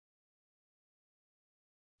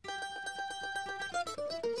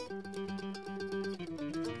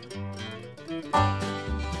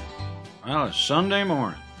Well, it's Sunday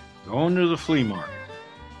morning, going to the flea market.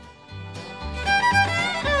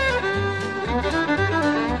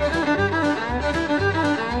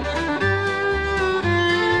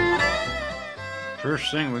 First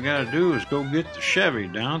thing we gotta do is go get the Chevy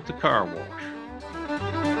down at the car wash.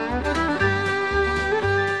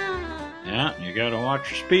 Yeah, you gotta watch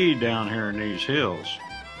your speed down here in these hills.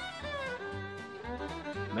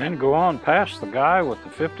 Then go on past the guy with the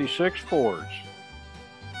 56 Fords.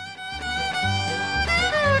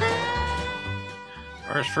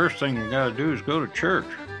 First thing you gotta do is go to church.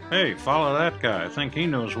 Hey, follow that guy. I think he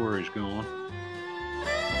knows where he's going.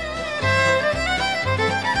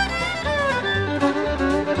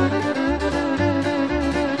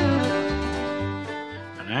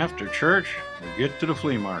 And after church, we get to the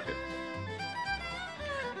flea market.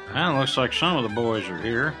 And it looks like some of the boys are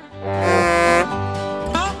here.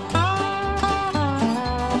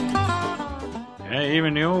 Hey,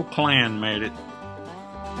 even the old clan made it.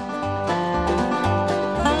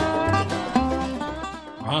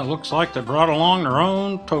 Well, it looks like they brought along their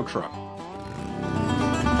own tow truck.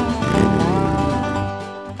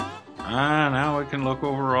 Now we can look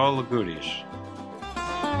over all the goodies.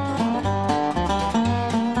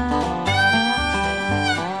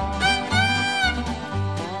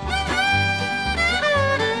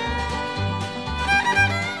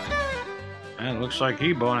 And it looks like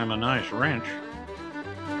he bought him a nice wrench.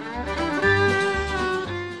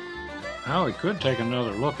 Now we could take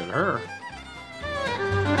another look at her.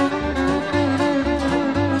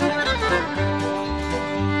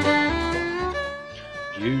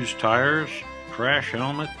 Used tires, crash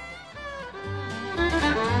helmet.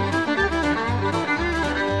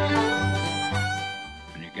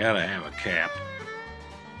 And you gotta have a cap.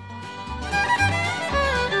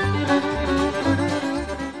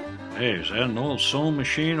 Hey, is that an old sewing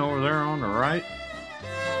machine over there on the right?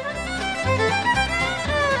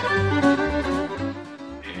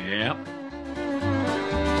 Yep.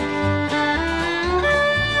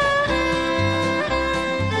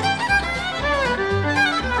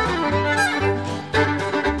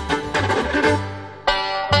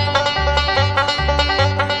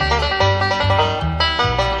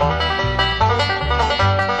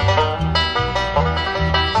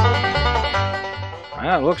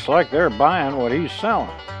 It looks like they're buying what he's selling.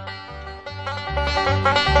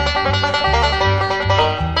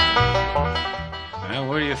 Well,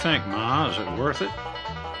 what do you think, Ma? Is it worth it?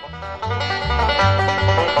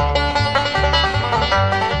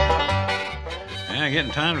 Yeah,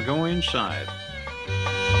 getting time to go inside.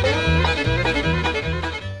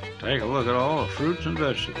 Take a look at all the fruits and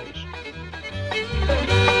vegetables.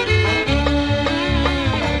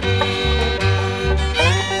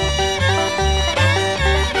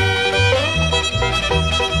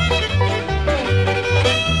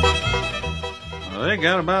 They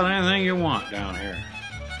got about anything you want down here.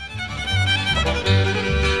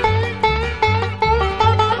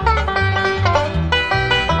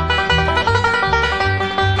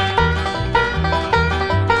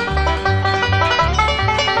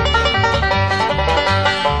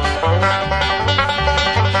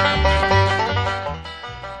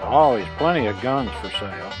 Always plenty of guns for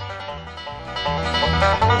sale.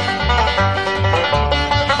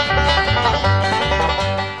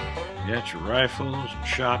 Got your rifles and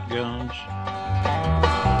shotguns.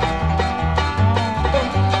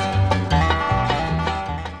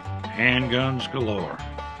 Handguns galore.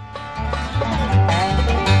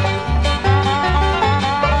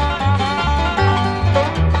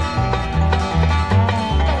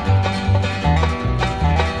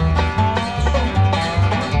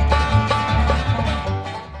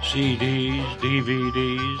 CDs,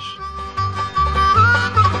 DVDs.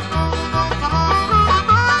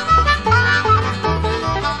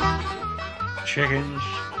 Chickens.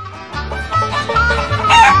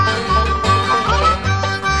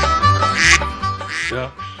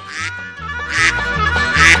 Ducks.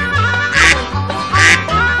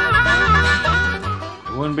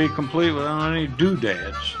 It wouldn't be complete without any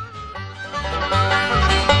doodads.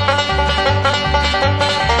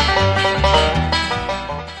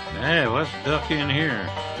 Hey, let's duck in here.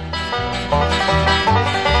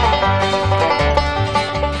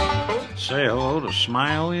 Say hello to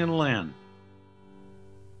Smiley and Len.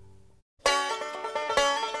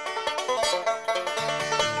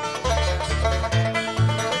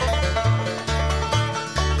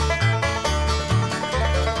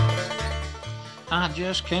 I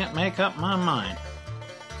just can't make up my mind.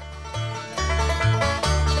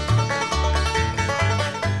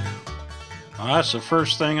 Well, that's the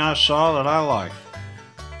first thing I saw that I liked.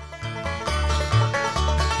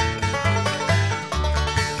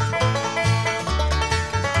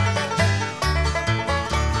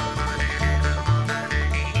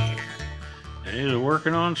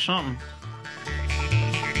 working on something.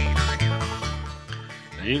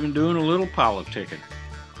 Even doing a little politicking.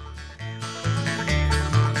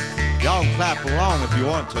 Y'all can clap along if you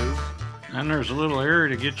want to. And there's a little area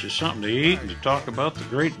to get you something to eat and to talk about the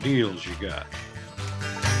great deals you got.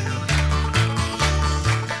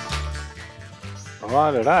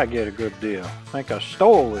 Why did I get a good deal? I think I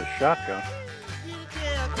stole this shotgun.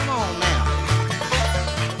 Yeah, come on now.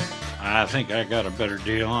 I think I got a better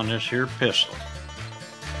deal on this here pistol.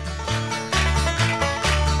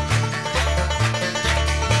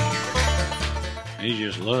 He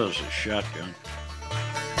just loves his shotgun.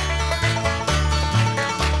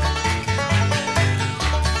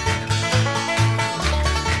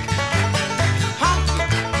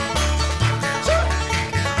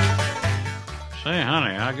 Say,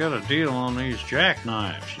 honey, I got a deal on these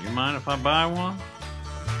jackknives. You mind if I buy one?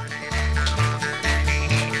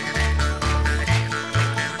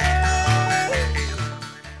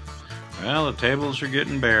 Well, the tables are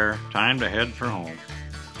getting bare. Time to head for home.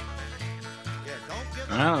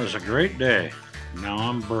 Well, it was a great day. Now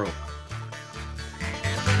I'm broke.